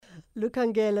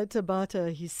Lukangela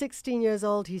Tabata, he's 16 years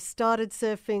old. He started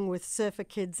surfing with surfer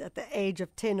kids at the age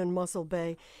of 10 in Mossel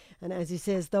Bay. And as he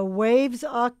says, the waves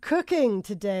are cooking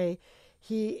today.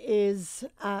 He is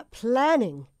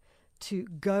planning to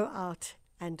go out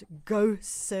and go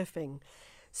surfing.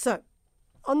 So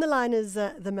on the line is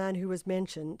the man who was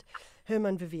mentioned,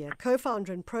 HERMANN VIVIER,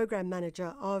 co-founder and program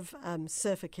manager of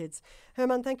Surfer Kids.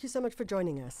 HERMANN, thank you so much for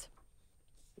joining us.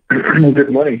 Good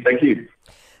morning. Thank you.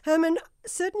 HERMANN,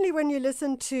 certainly when you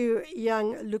listen to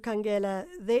young Lukangela,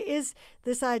 there is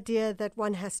this idea that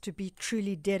one has to be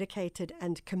truly dedicated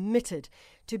and committed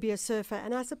to be a surfer.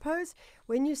 And I suppose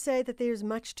when you say that there is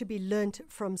much to be learnt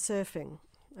from surfing,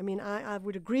 I mean, I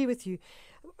would agree with you.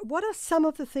 What are some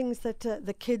of the things that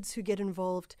the kids who get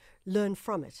involved learn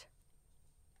from it?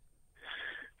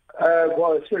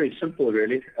 Well, it's very simple,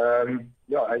 really.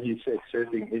 As you said,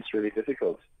 surfing is really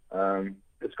difficult.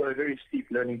 It's got a very steep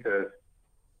learning curve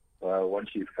once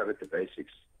you've covered the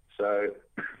basics. So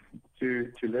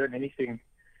to learn anything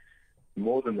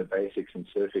more than the basics in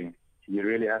surfing, you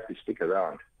really have to stick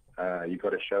around. You've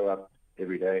got to show up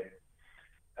every day.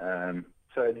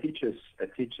 So it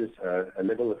teaches a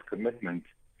level of commitment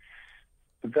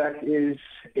that is,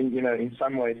 in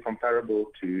some ways comparable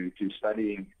to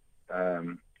studying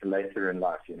later in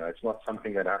life. It's not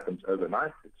something that happens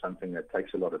overnight. It's something that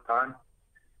takes a lot of time.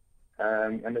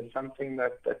 And it's something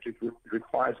that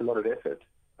requires a lot of effort.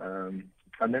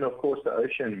 And then, of course, the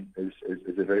ocean is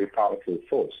a very powerful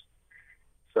force.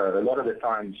 So a lot of the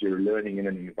times you're learning in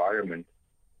an environment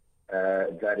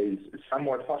that is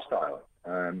somewhat hostile,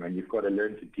 and you've got to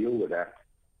learn to deal with that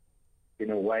in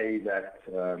a way that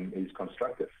is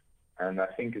constructive. And I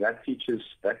think that teaches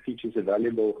a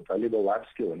valuable life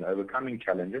skill in overcoming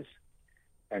challenges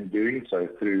and doing so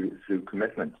through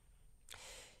commitment.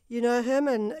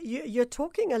 HERMANN, you're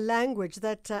talking a language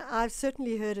that I've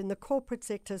certainly heard in the corporate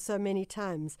sector so many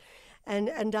times.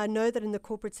 And I know that in the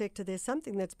corporate sector there's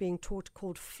something that's being taught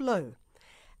called flow.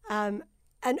 And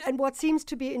what seems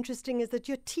to be interesting is that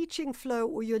you're teaching flow,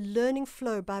 or you're learning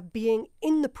flow by being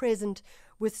in the present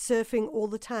with surfing all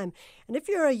the time. And if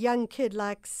you're a young kid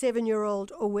like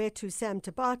 7-year-old Owetu Sam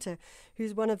Tabata,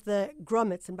 who's one of the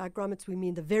grommets, and by grommets we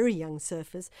mean the very young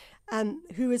surfers,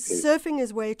 who is surfing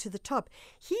his way to the top,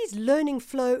 he's learning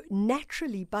flow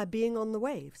naturally by being on the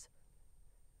waves.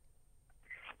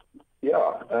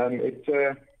 Yeah,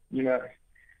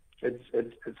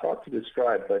 it's hard to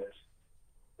describe, but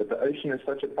the ocean is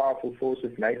such a powerful force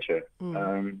of nature,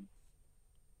 and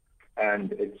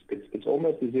it's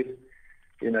almost as if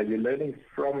you're learning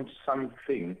from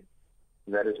something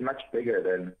that is much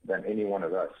bigger than any one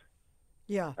of us.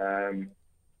 Yeah.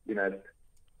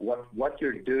 What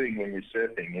you're doing when you're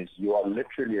surfing is you are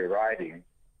literally riding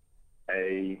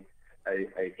a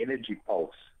energy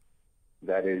pulse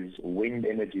that is wind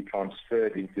energy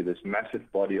transferred into this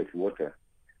massive body of water,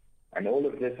 and all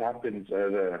of this happens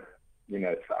over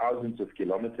thousands of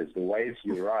kilometers. The waves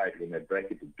you ride when they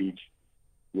break at the beach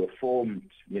were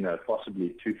formed,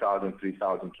 possibly 2,000,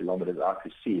 3,000 kilometers out to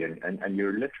sea, and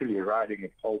you're literally riding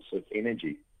a pulse of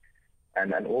energy.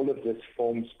 And all of this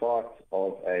forms part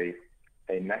of a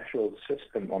natural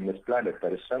system on this planet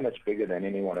that is so much bigger than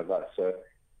any one of us. So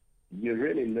you're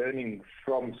really learning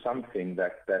from something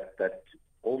that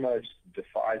almost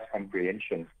defies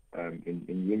comprehension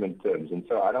in human terms. And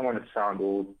so I don't want to sound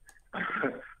all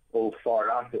far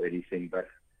out or anything, but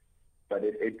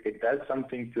it does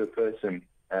something to a person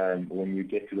when you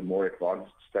get to the more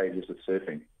advanced stages of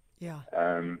surfing. Yeah.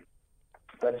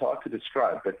 That's hard to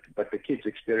describe, but the kids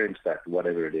experience that,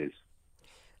 whatever it is.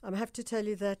 I have to tell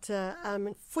you that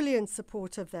I'm fully in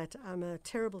support of that. I'm a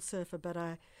terrible surfer, but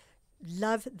I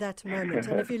love that moment.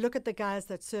 And if you look at the guys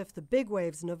that surf the big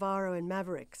waves, Navarro and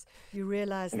Mavericks, you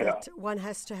realize that one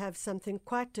has to have something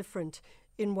quite different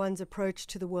in one's approach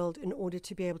to the world in order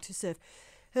to be able to surf.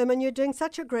 HERMANN, you're doing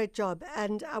such a great job,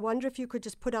 and I wonder if you could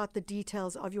just put out the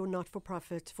details of your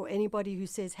not-for-profit for anybody who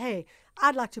says, hey,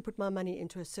 I'd like to put my money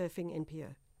into a surfing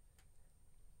NPO.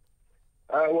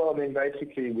 Well, I mean,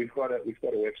 basically, we've got a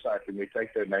website, and we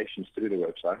take donations through the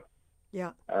website.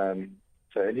 Yeah.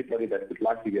 So anybody that would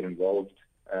like to get involved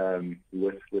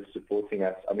with supporting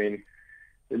us, I mean,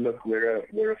 look, we're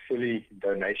a fully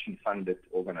donation-funded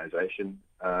organization.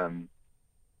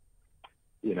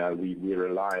 We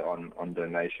rely on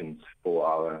donations for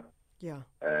our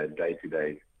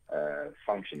day-to-day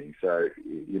functioning. So,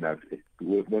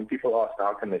 when people ask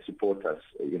how can they support us,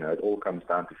 it all comes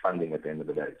down to funding at the end of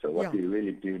the day. So what we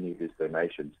really do need is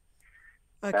donations.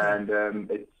 Okay. And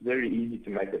it's very easy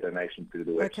to make a donation through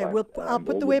the website. Okay, I'll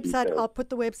put the all website. details. I'll put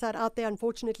the website out there.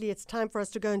 Unfortunately, it's time for us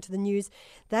to go into the news.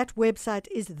 That website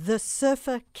is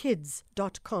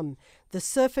thesurferkids.com.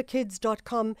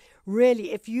 Thesurferkids.com.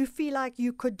 Really, if you feel like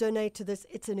you could donate to this,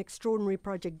 it's an extraordinary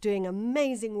project doing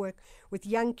amazing work with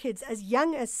young kids as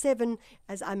young as 7,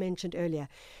 as I mentioned earlier.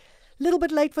 Little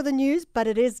bit late for the news, but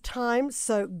it is time.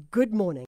 So good morning.